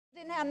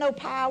didn't have no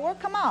power.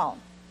 Come on.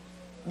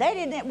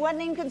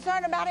 Wasn't even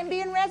concerned about him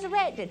being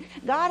resurrected.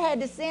 God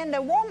had to send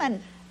a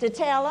woman to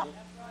tell them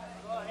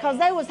because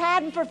they was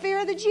hiding for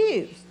fear of the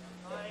Jews.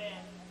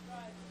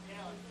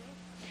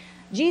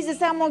 Jesus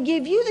said, I'm going to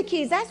give you the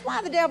keys. That's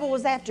why the devil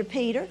was after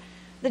Peter.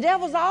 The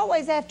devil's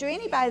always after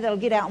anybody that'll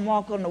get out and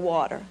walk on the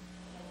water.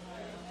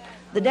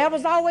 The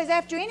devil's always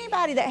after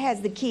anybody that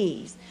has the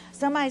keys.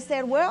 Somebody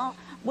said, well,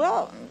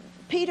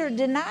 Peter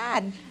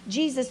denied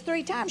Jesus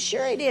 3 times.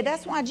 Sure he did.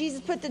 That's why Jesus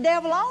put the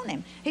devil on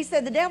him. He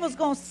said the devil's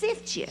going to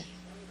sift you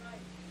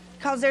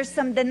because there's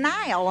some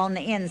denial on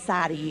the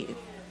inside of you.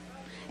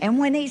 And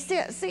when he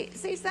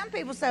see some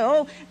people say,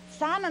 oh,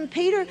 Simon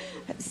Peter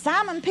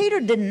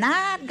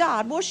denied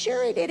God. Well,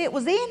 sure he did. It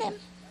was in him.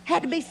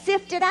 Had to be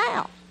sifted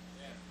out.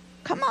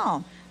 Come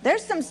on.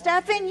 There's some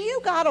stuff in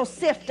you God will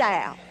sift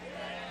out.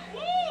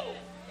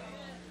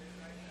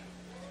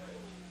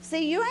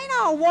 See, you ain't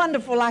all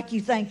wonderful like you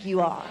think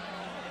you are.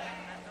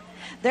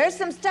 There's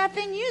some stuff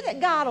in you that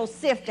God will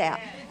sift out.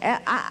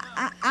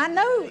 I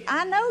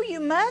know you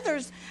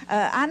mothers.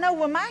 I know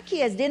with my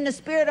kids, didn't the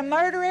spirit of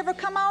murder ever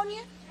come on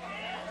you?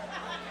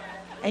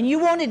 And you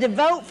wanted to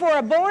vote for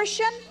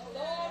abortion?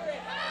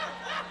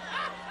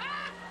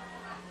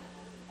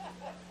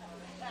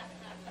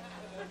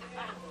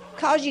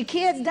 Because your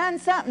kids done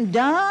something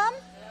dumb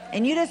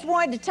and you just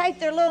wanted to take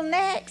their little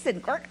necks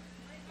and...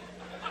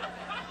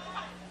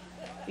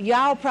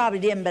 Y'all probably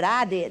didn't, but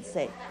I did,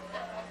 see.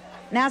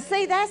 Now,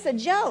 see, that's a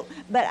joke.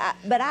 But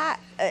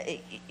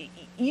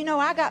you know,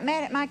 I got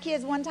mad at my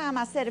kids one time.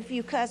 I said a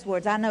few cuss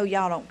words. I know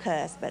y'all don't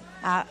cuss, but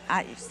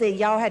I see,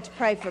 y'all had to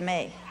pray for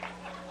me.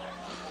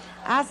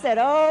 I said,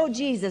 oh,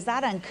 Jesus,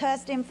 I done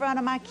cussed in front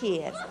of my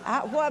kids.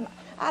 I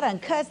done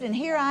cussed, and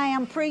here I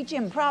am preaching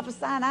and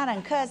prophesying. I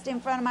done cussed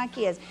in front of my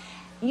kids.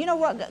 You know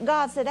what?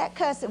 God said that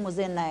cussing was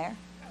in there,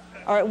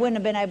 or it wouldn't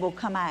have been able to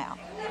come out.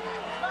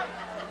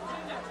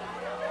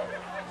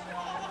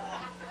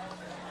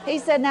 He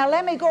said, now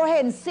let me go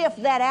ahead and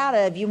sift that out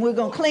of you, and we're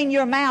going to clean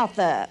your mouth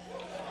up.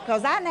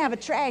 Because I didn't have a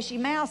trashy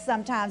mouth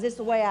sometimes. It's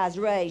the way I was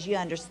raised, you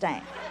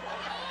understand.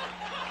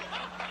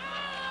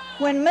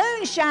 When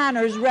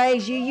moonshiners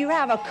raise you, you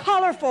have a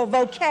colorful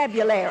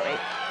vocabulary.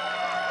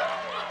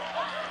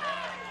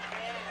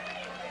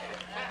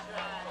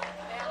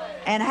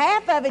 And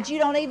half of it you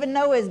don't even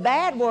know is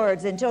bad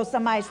words until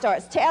somebody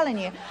starts telling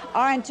you,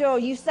 or until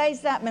you say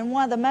something and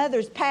one of the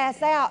mothers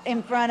pass out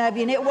in front of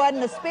you and it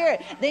wasn't the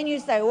spirit. Then you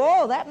say,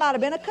 whoa, that might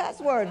have been a cuss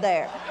word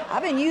there.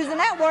 I've been using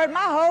that word my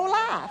whole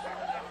life.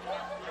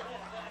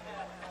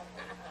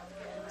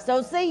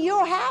 So see,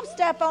 you'll have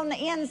stuff on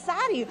the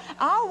inside of you.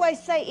 I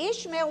always say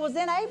Ishmael was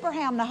in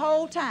Abraham the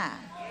whole time.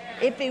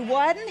 If he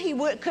wasn't, he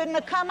couldn't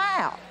have come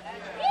out.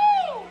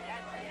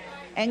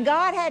 And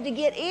God had to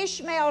get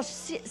Ishmael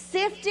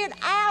sifted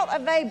out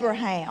of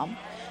Abraham.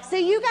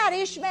 See, you got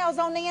Ishmaels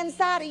on the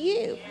inside of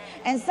you.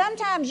 And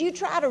sometimes you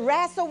try to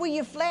wrestle with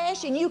your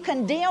flesh and you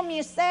condemn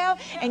yourself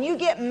and you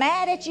get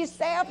mad at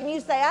yourself and you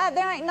say,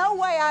 there ain't no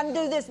way I can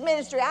do this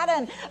ministry. I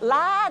done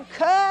lied,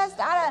 cussed.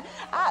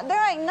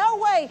 There ain't no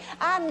way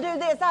I can do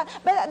this. But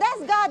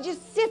that's God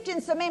just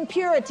sifting some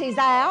impurities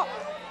out.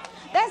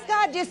 That's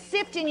God just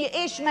sifting your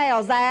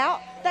Ishmaels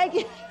out. Thank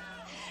you.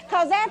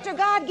 Because after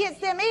God gets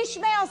them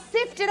Ishmaels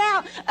sifted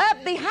out,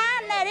 up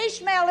behind that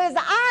Ishmael is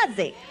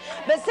Isaac.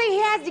 But see, he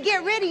has to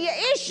get rid of your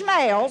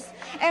Ishmaels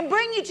and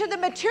bring you to the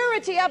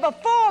maturity of a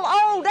full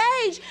old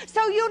age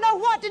so you'll know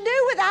what to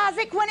do with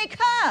Isaac when he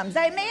comes.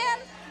 Amen?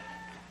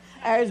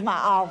 There's my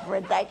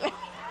offering. Thank you.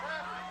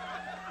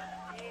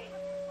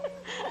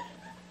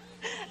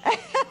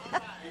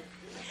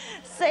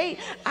 See,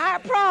 our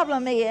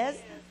problem is,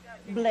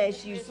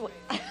 bless you, sweet.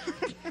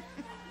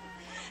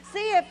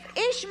 See, if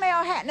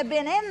Ishmael hadn't have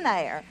been in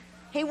there,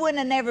 he wouldn't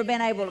have never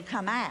been able to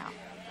come out.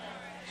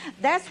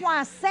 That's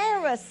why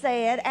Sarah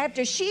said,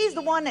 after she's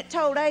the one that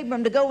told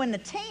Abram to go in the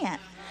tent,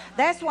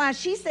 that's why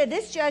she said,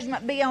 this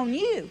judgment be on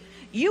you.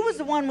 You was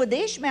the one with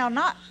Ishmael,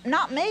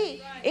 not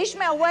me.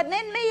 Ishmael wasn't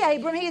in me,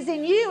 Abram. He was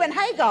in you and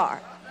Hagar.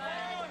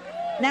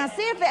 Now,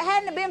 see, if it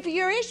hadn't have been for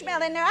your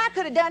Ishmael in there, I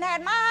could have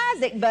had my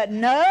Isaac. But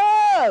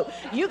no,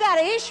 you got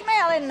an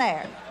Ishmael in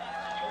there.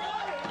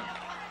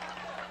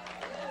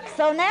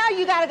 So now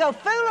you got to go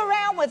fool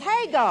around with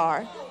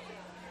Hagar,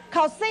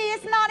 because, see,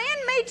 it's not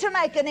in me to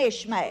make an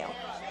Ishmael.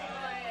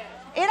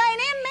 It ain't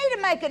in me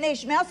to make an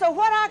Ishmael, so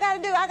what I got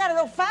to do, I got to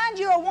go find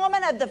you a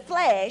woman of the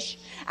flesh.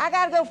 I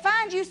got to go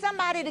find you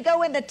somebody to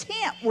go in the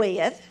tent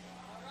with.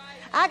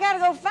 I got to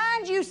go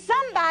find you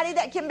somebody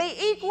that can be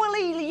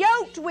equally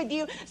yoked with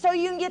you so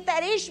you can get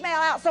that Ishmael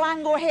out so I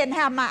can go ahead and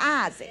have my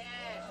Isaac.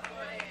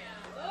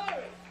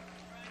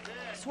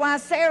 That's why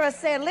Sarah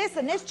said,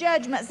 listen, this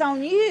judgment's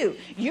on you.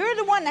 You're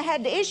the one that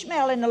had the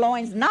Ishmael in the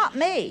loins, not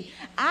me.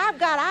 I've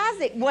got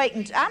Isaac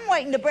waiting. I'm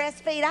waiting to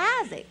breastfeed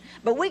Isaac.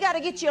 But we got to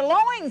get your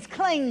loins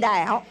cleaned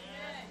out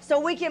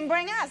so we can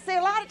bring out. See,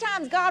 a lot of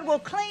times God will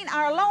clean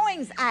our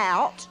loins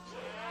out.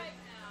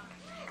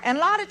 And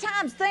a lot of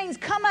times things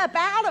come up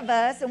out of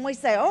us and we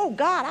say, oh,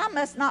 God, I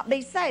must not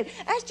be saved.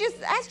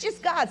 That's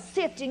just God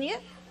sifting you.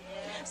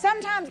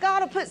 Sometimes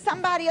God will put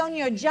somebody on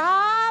your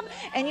job,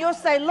 and you'll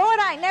say, Lord,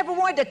 I ain't never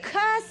wanted to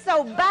cuss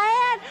so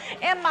bad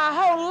in my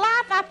whole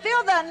life. I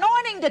feel the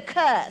anointing to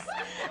cuss.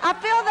 I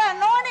feel the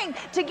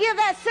anointing to give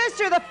that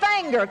sister the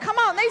finger. Come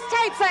on, these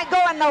tapes ain't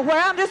going nowhere.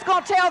 I'm just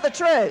going to tell the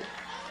truth.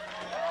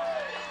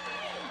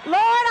 Lord,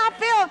 I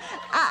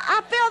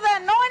feel the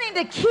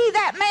anointing to key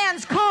that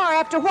man's car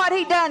after what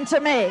he done to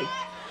me.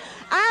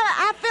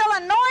 I feel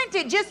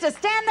anointed just to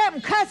stand up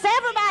and cuss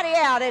everybody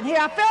out in here.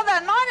 I feel the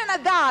anointing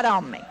of God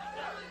on me.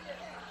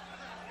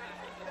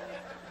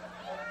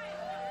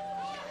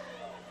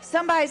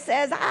 Somebody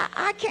says,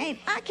 I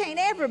can't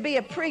ever be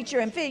a preacher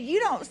and feel, you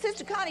don't,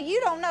 Sister Connie, you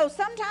don't know.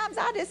 Sometimes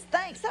I just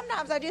think,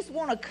 sometimes I just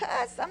want to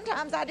cuss.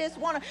 Sometimes I just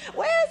want to,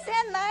 well, it's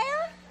in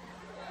there.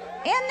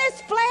 In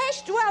this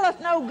flesh dwelleth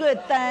no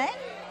good thing.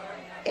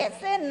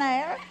 It's in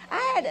there.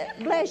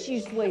 Bless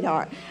you,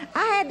 sweetheart.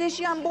 I had this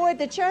young boy at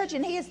the church,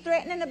 and he is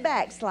threatening to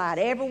backslide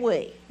every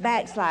week.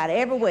 Backslide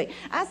every week.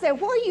 I said,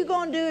 what are you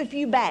going to do if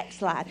you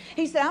backslide?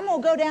 He said, I'm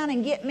going to go down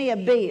and get me a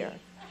beer.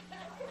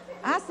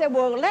 I said,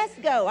 well, let's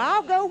go.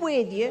 I'll go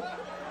with you,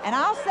 and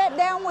I'll sit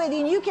down with you,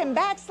 and you can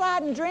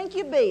backslide and drink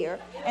your beer,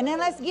 and then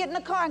let's get in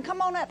the car and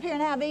come on up here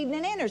and have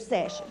evening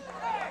intercession.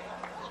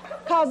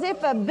 Because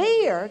if a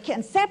beer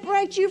can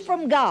separate you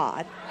from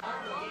God,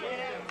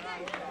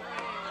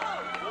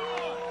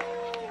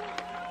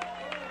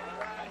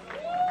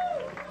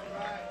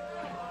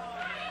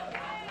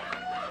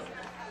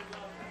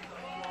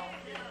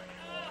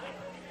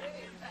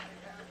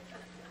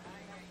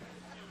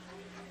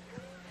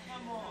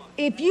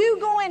 if you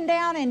going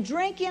down and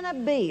drinking a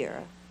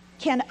beer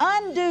can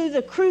undo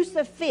the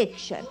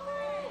crucifixion,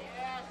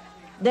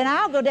 then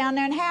I'll go down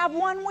there and have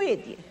one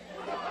with you.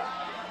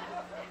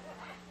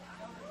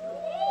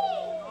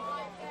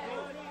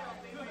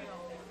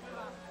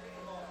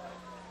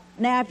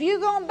 Now, if you're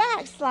going to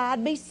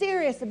backslide, be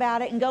serious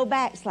about it and go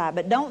backslide.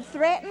 But don't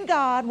threaten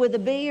God with a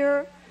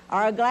beer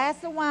or a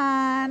glass of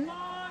wine.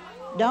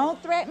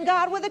 Don't threaten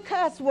God with a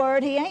cuss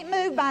word. He ain't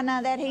moved by none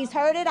of that. He's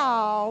heard it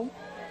all.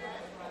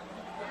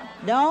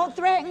 Don't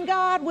threaten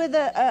God with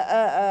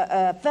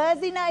a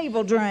fuzzy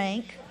navel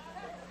drink.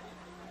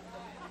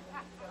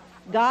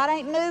 God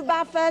ain't moved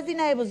by fuzzy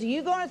navels.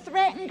 You're going to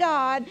threaten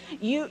God,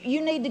 you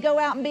need to go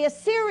out and be a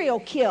serial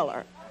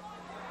killer.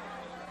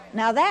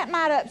 Now, that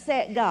might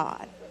upset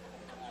God.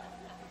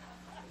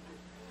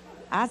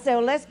 I said,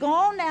 well, let's go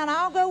on down.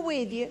 I'll go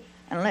with you.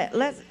 And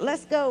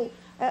let's go.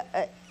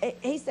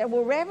 He said,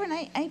 well, Reverend,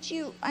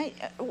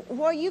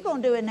 what are you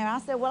going to do in there? I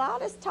said, well, I'll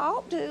just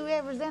talk to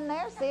whoever's in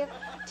there,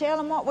 tell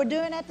them what we're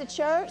doing at the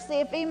church, see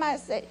if he might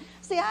say,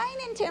 see, I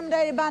ain't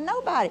intimidated by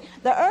nobody.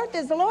 The earth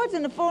is the Lord's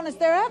and the fullness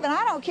thereof, and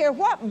I don't care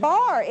what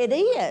bar it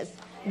is.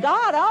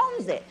 God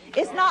owns it.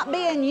 It's not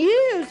being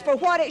used for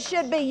what it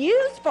should be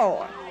used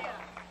for.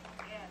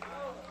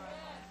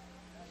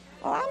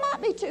 Well, I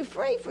might be too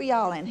free for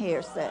y'all in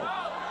here, so.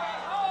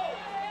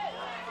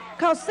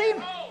 Because, see,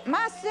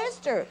 my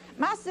sister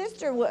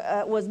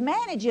was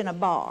managing a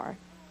bar.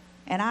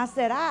 And I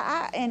said,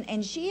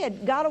 and she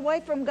had got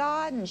away from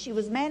God, and she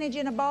was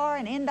managing a bar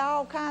and into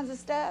all kinds of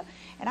stuff.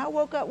 And I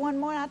woke up one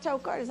morning, I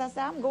told Curtis, I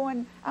said, I'm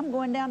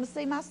going down to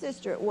see my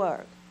sister at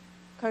work.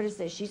 Curtis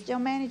said, she's still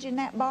managing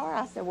that bar?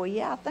 I said, well,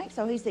 yeah, I think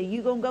so. He said,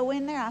 you going to go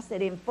in there? I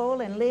said, in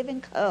full and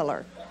living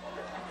color.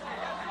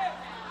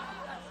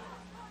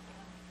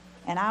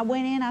 And I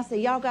went in, I said,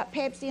 y'all got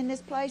Pepsi in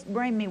this place?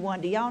 Bring me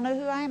one. Do y'all know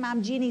who I am?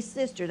 I'm Jenny's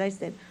sister. They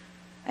said,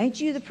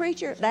 ain't you the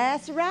preacher?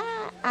 That's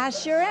right. I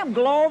sure am.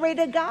 Glory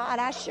to God.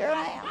 I sure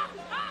am.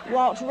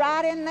 Walked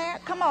right in there.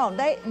 Come on.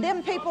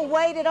 Them people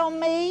waited on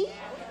me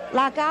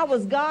like I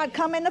was God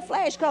come in the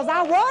flesh, because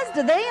I was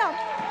to them.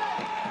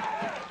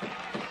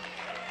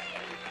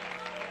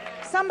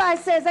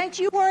 Somebody says, ain't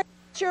you worried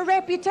about your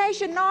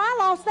reputation? No, I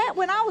lost that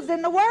when I was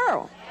in the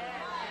world.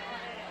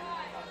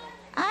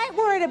 I ain't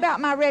worried about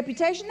my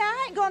reputation. Now,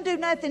 I ain't going to do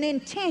nothing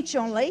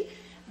intentionally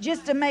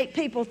just to make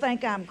people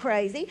think I'm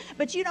crazy.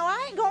 But, you know,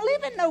 I ain't going to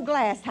live in no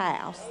glass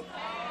house.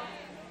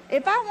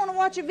 If I want to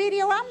watch a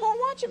video, I'm going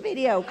to watch a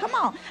video. Come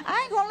on.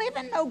 I ain't going to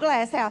live in no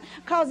glass house.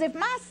 Because if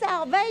my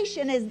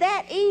salvation is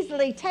that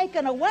easily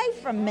taken away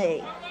from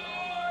me,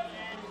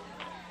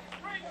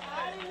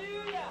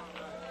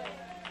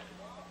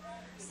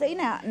 see,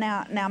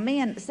 now, me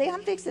and, see,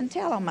 I'm fixing to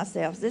tell on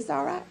myself. Is this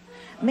all right?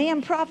 Me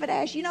and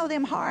Prophetess, you know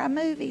them horror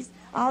movies?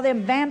 All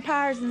them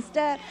vampires and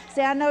stuff.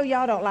 See, I know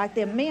y'all don't like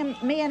them. Me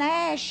and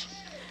Ash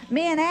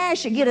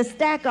should get a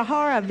stack of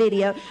horror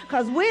video,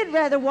 because we'd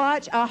rather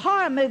watch a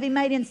horror movie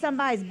made in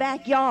somebody's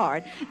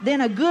backyard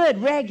than a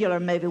good regular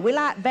movie. We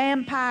like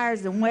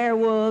vampires and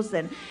werewolves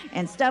and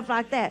stuff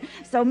like that.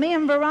 So me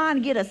and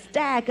Veron get a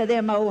stack of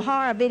them old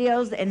horror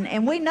videos,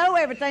 and we know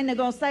everything they're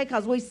going to say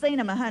because we've seen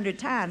them 100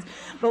 times.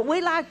 But we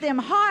like them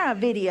horror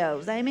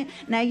videos, amen?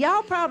 Now,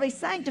 y'all probably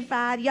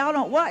sanctified. Y'all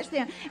don't watch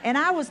them. And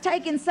I was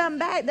taking some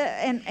back,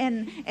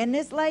 and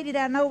this lady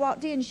that I know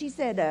walked in, and she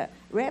said,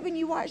 Reverend,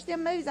 you watch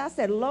them movies? I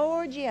said,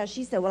 Lord, yeah.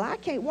 She said, well, I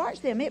can't watch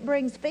them. It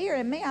brings fear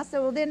in me. I said,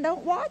 well, then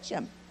don't watch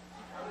them,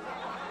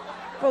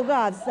 for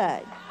God's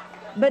sake.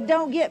 But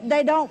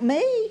they don't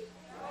me.